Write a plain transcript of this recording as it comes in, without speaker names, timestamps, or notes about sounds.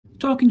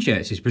Talking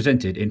Shirts is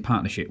presented in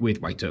partnership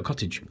with White Oak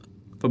Cottage.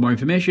 For more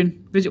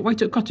information, visit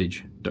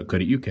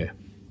whiteoakcottage.co.uk.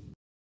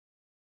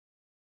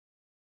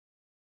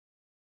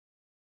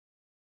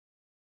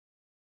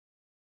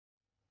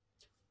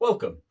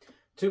 Welcome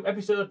to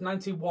episode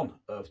 91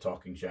 of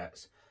Talking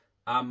Shirts.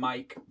 I'm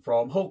Mike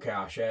from Hull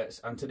KR Shirts,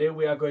 and today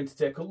we are going to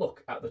take a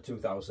look at the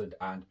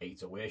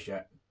 2008 away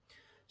shirt.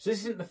 So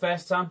this isn't the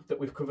first time that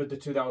we've covered the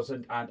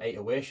 2008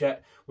 away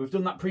shirt. We've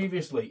done that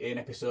previously in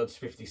episodes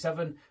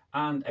 57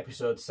 and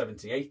episode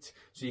 78.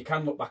 So you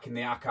can look back in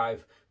the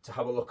archive to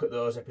have a look at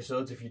those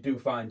episodes if you do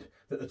find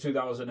that the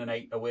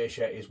 2008 away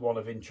shirt is one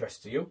of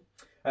interest to you.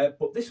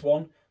 But this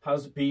one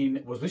was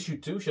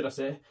issued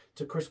to,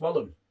 to Kris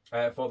Welham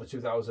for the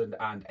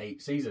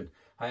 2008 season.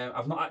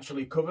 I've not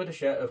actually covered a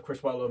shirt of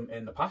Kris Welham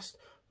in the past,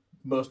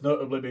 most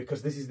notably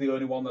because this is the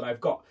only one that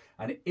I've got.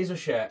 And it is a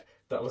shirt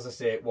that, as I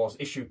say, was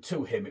issued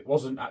to him. It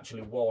wasn't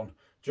actually worn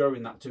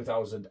during that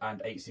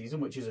 2008 season,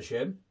 which is a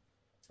shame.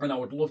 And I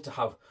would love to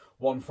have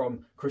one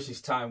from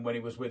Chris's time when he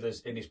was with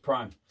us in his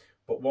prime.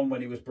 But one when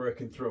he was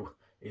breaking through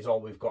is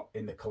all we've got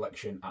in the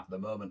collection at the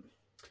moment.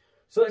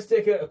 So let's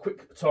take a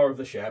quick tour of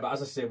the shirt. But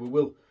as I say, we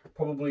will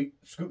probably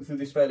scoot through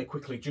this fairly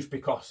quickly just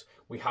because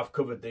we have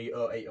covered the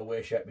 08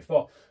 away shirt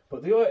before.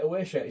 But the 08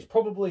 away shirt is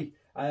probably,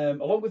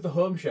 along with the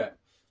home shirt,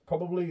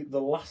 probably the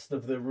last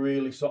of the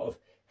really sort of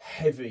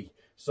heavy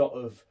sort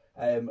of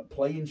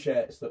playing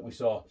shirts that we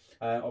saw.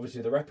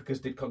 Obviously the replicas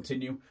did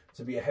continue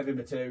to be a heavy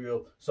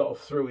material sort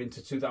of through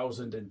into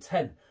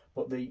 2010,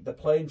 but the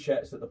playing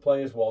shirts that the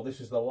players wore, this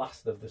was the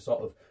last of the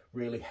sort of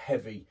really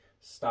heavy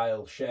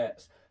style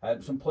shirts.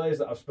 Some players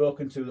that I've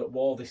spoken to that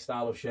wore this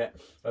style of shirt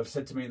have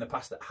said to me in the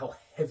past that how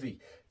heavy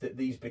that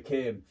these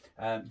became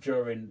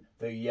during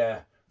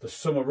the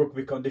summer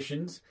rugby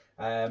conditions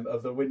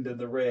of the wind and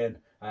the rain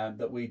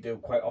that we do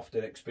quite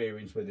often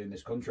experience within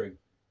this country.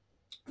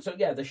 So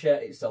yeah, the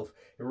shirt itself,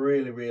 a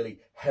really, really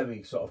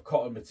heavy sort of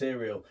cotton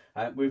material.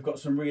 We've got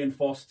some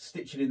reinforced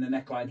stitching in the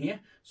neckline here.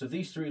 So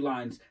these three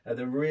lines are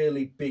the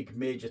really big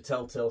major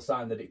telltale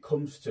sign that it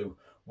comes to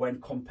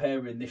when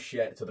comparing this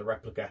shirt to the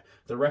replica.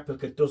 The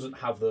replica doesn't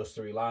have those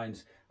three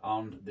lines,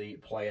 and the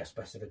player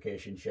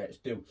specification shirts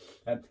do.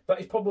 That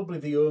is probably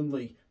the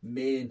only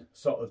main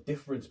sort of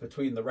difference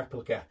between the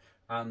replica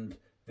and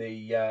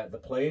the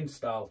plain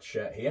style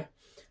shirt here.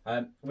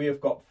 We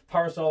have got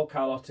Parasol,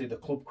 Carlotti, the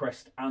Club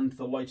Crest and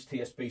the Lloyd's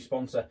TSB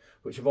sponsor,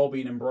 which have all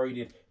been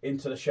embroidered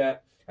into the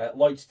shirt.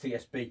 Lloyd's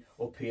TSB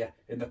up here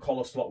in the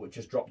collar slot, which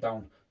has dropped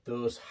down.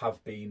 Those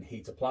have been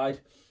heat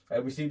applied.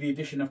 We see the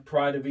addition of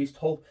Pride of East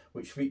Hull,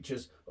 which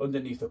features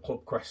underneath the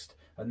Club Crest,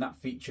 and that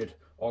featured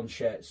on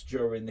shirts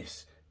during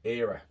this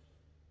era.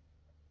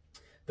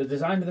 The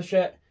design of the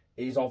shirt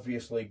is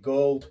obviously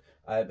gold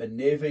and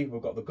navy.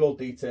 We've got the gold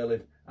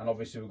detailing, and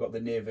obviously we've got the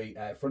navy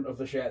front of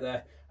the shirt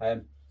there.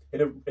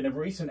 In a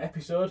recent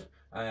episode,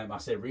 I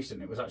say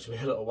recent, it was actually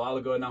a little while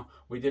ago now,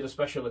 we did a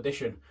special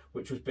edition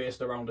which was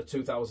based around a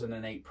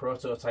 2008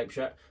 prototype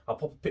shirt. I'll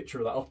pop a picture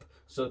of that up.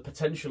 So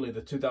potentially the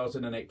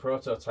 2008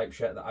 prototype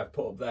shirt that I've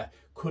put up there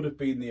could have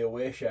been the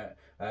away shirt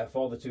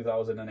for the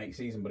 2008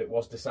 season, but it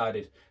was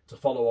decided to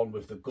follow on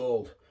with the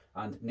gold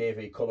and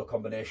navy colour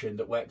combination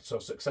that worked so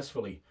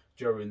successfully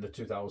during the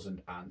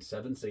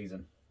 2007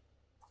 season.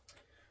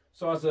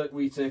 So as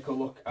we take a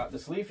look at the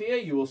sleeve here,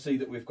 you will see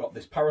that we've got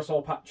this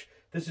parasol patch.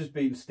 This has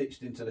been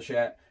stitched into the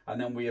shirt,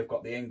 and then we have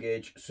got the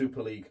Engage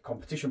Super League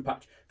competition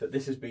patch that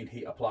this has been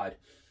heat applied.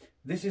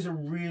 This is a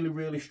really,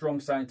 really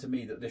strong sign to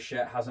me that this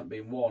shirt hasn't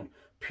been worn,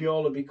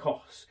 purely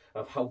because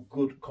of how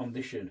good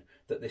condition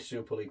that this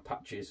Super League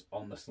patch is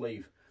on the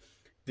sleeve.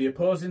 The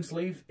opposing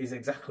sleeve is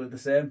exactly the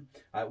same.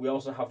 We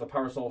also have the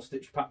parasol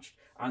stitch patch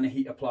and a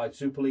heat applied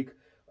Super League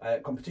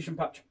competition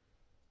patch.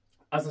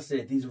 As I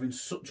say, these are in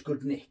such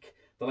good nick.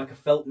 They're like a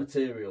felt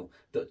material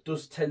that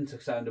does tend to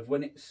kind of,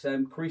 when it's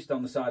creased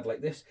down the side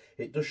like this,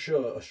 it does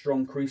show a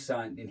strong crease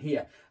sign in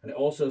here, and it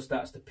also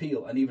starts to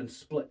peel and even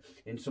split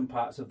in some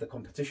parts of the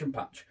competition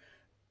patch.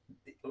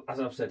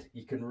 As I've said,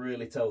 you can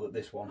really tell that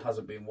this one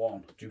hasn't been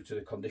worn due to the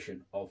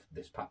condition of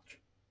this patch.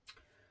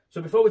 So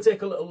before we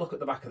take a little look at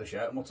the back of the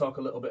shirt, and we'll talk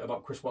a little bit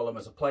about Kris Welham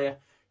as a player,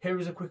 here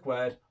is a quick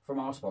word from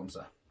our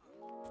sponsor.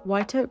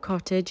 White Oak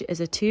Cottage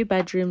is a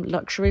 2-bedroom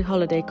luxury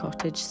holiday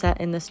cottage set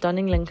in the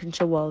stunning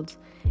Lincolnshire Wolds.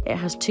 It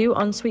has 2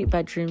 ensuite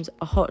bedrooms,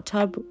 a hot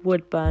tub,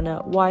 wood burner,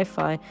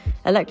 Wi-Fi,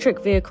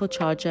 electric vehicle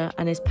charger,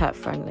 and is pet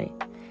friendly.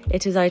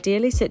 It is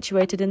ideally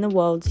situated in the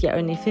Wolds, yet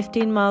only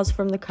 15 miles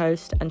from the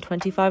coast and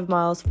 25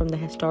 miles from the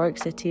historic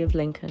city of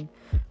Lincoln.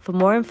 For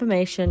more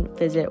information,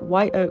 visit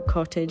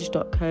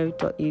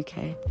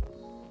whiteoakcottage.co.uk.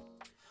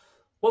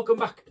 Welcome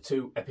back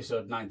to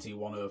episode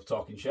 91 of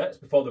Talking Shirts.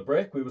 Before the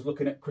break, we was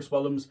looking at Kris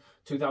Welham's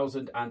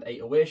 2008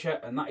 away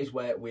shirt, and that is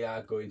where we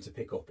are going to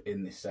pick up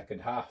in this second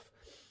half.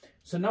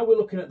 So now we're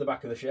looking at the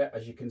back of the shirt.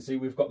 As you can see,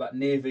 we've got that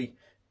navy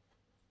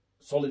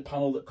solid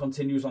panel that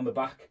continues on the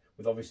back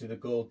with obviously the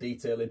gold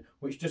detailing,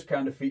 which just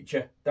kind of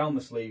feature down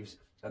the sleeves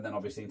and then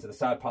obviously into the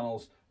side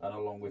panels, and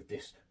along with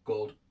this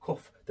gold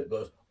cuff that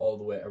goes all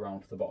the way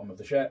around the bottom of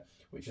the shirt,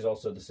 which is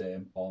also the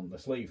same on the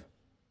sleeve.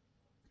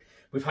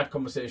 We've had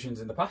conversations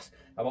in the past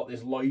about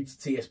this Lloyd's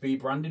TSB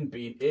branding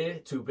being A,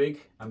 too big,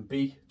 and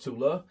B, too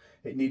low.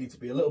 It needed to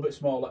be a little bit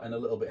smaller and a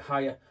little bit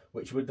higher,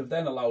 which would have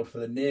then allowed for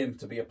the name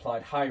to be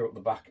applied higher up the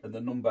back and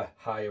the number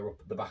higher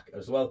up the back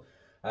as well.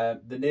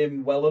 The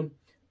name Welham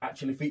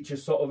actually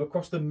features sort of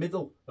across the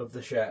middle of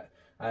the shirt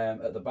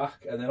at the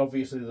back, and then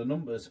obviously the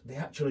numbers, they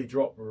actually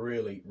drop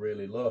really,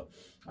 really low.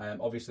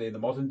 Obviously in the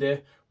modern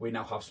day, we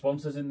now have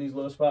sponsors in these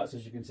low spots,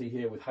 as you can see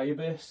here with higher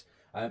base.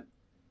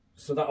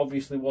 So that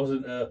obviously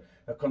wasn't a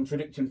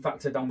contradiction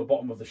factor down the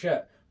bottom of the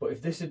shirt. But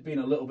if this had been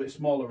a little bit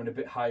smaller and a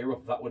bit higher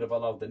up, that would have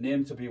allowed the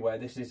name to be where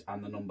this is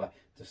and the number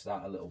to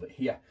start a little bit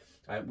here.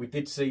 We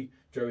did see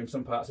during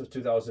some parts of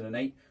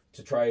 2008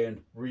 to try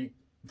and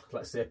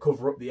let's say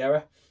cover up the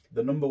error.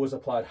 The number was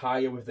applied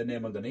higher with the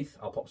name underneath.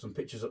 I'll pop some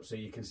pictures up so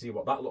you can see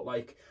what that looked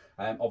like.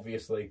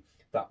 Obviously,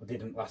 that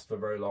didn't last for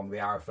very long. The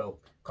RFL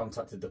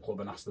contacted the club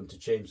and asked them to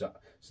change that.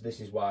 So this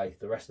is why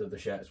the rest of the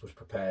shirts was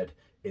prepared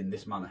in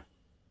this manner.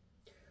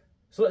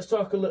 So let's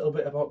talk a little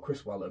bit about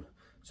Kris Welham.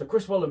 So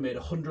Kris Welham made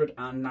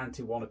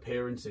 191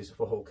 appearances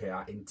for Hull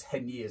KR in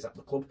 10 years at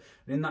the club.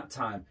 And in that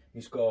time,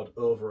 he scored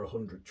over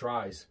 100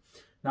 tries.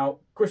 Now,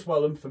 Kris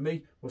Welham, for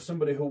me, was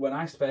somebody who, when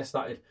I first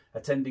started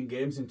attending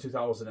games in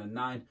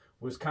 2009,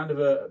 was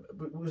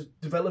was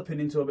developing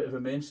into a bit of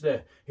a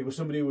mainstay. He was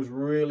somebody who was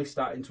really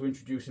starting to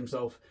introduce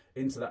himself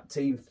into that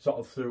team sort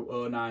of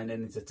through 09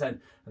 and into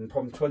 10. And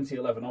from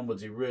 2011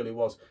 onwards, he really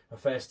was a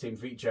first team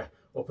feature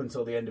up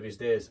until the end of his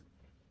days.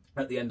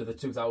 At the end of the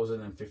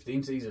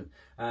 2015 season,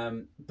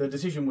 the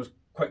decision was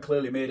quite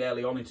clearly made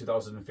early on in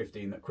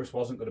 2015 that Kris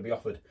wasn't going to be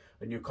offered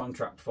a new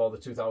contract for the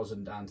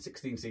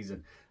 2016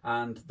 season,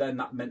 and then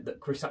that meant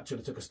that Kris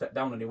actually took a step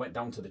down and he went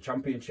down to the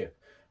Championship.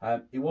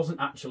 He wasn't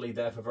actually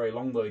there for very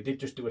long though. He did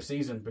just do a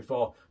season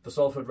before the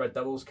Salford Red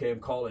Devils came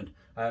calling,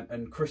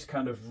 and Kris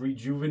kind of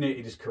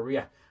rejuvenated his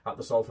career at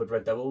the Salford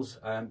Red Devils,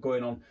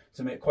 going on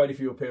to make quite a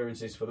few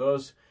appearances for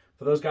those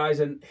guys,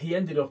 and he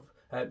ended up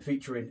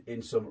featuring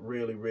in some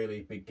really,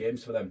 really big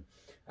games for them.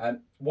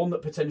 One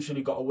that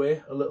potentially got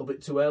away a little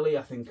bit too early.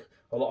 I think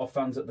a lot of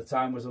fans at the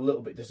time was a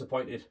little bit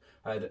disappointed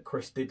that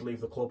Kris did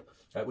leave the club.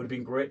 It would have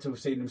been great to have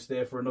seen him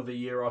stay for another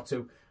year or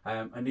two,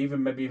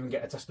 and maybe even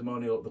get a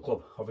testimonial at the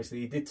club.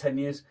 Obviously, he did 10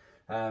 years.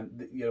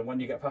 You know,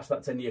 when you get past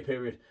that 10-year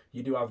period,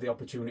 you do have the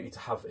opportunity to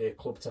have a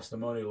club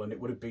testimonial, and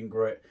it would have been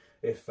great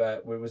if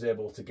we was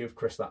able to give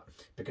Kris that,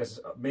 because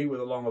me,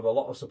 with along with a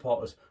lot of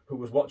supporters who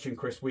was watching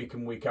Kris week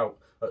in, week out,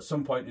 at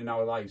some point in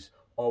our lives,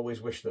 always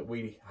wish that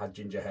we had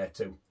ginger hair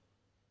too.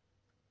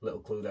 Little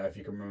clue there if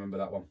you can remember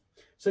that one.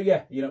 So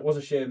yeah, you know, it was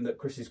a shame that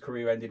Kris's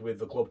career ended with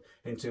the club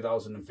in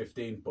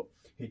 2015, but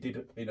he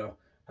did, you know,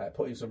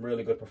 put in some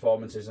really good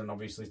performances, and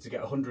obviously to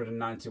get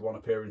 191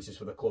 appearances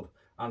for the club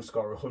and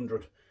score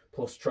 100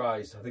 plus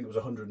tries, I think it was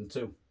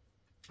 102,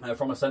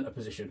 from a centre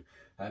position,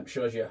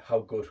 shows you how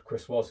good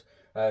Kris was.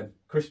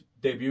 Kris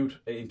debuted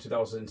in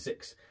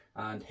 2006,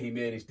 and he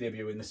made his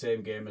debut in the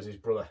same game as his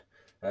brother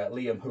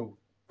Liam, who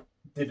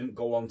didn't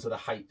go on to the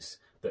heights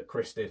that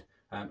Kris did,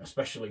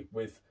 especially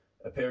with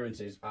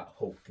appearances at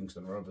Hull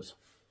Kingston Rovers.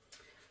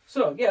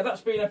 So yeah,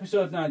 that's been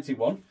episode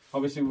 91.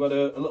 Obviously we've got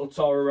a little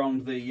tour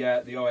around the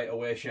 08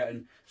 away shirt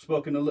and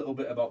spoken a little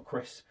bit about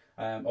Kris.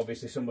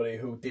 Obviously somebody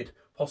who did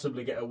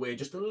possibly get away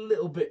just a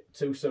little bit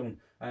too soon.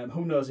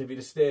 Who knows, if he'd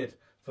have stayed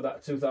for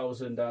that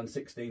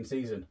 2016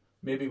 season,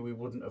 maybe we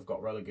wouldn't have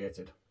got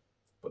relegated.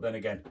 But then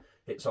again,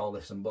 it's all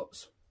ifs and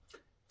buts.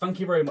 Thank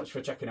you very much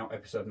for checking out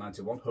episode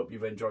 91. Hope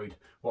you've enjoyed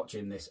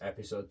watching this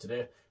episode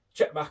today.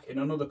 Check back in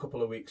another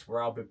couple of weeks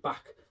where I'll be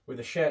back with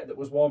a shirt that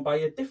was worn by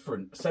a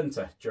different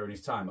centre during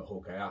his time at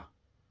Hull KR.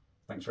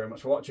 Thanks very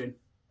much for watching.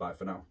 Bye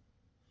for now.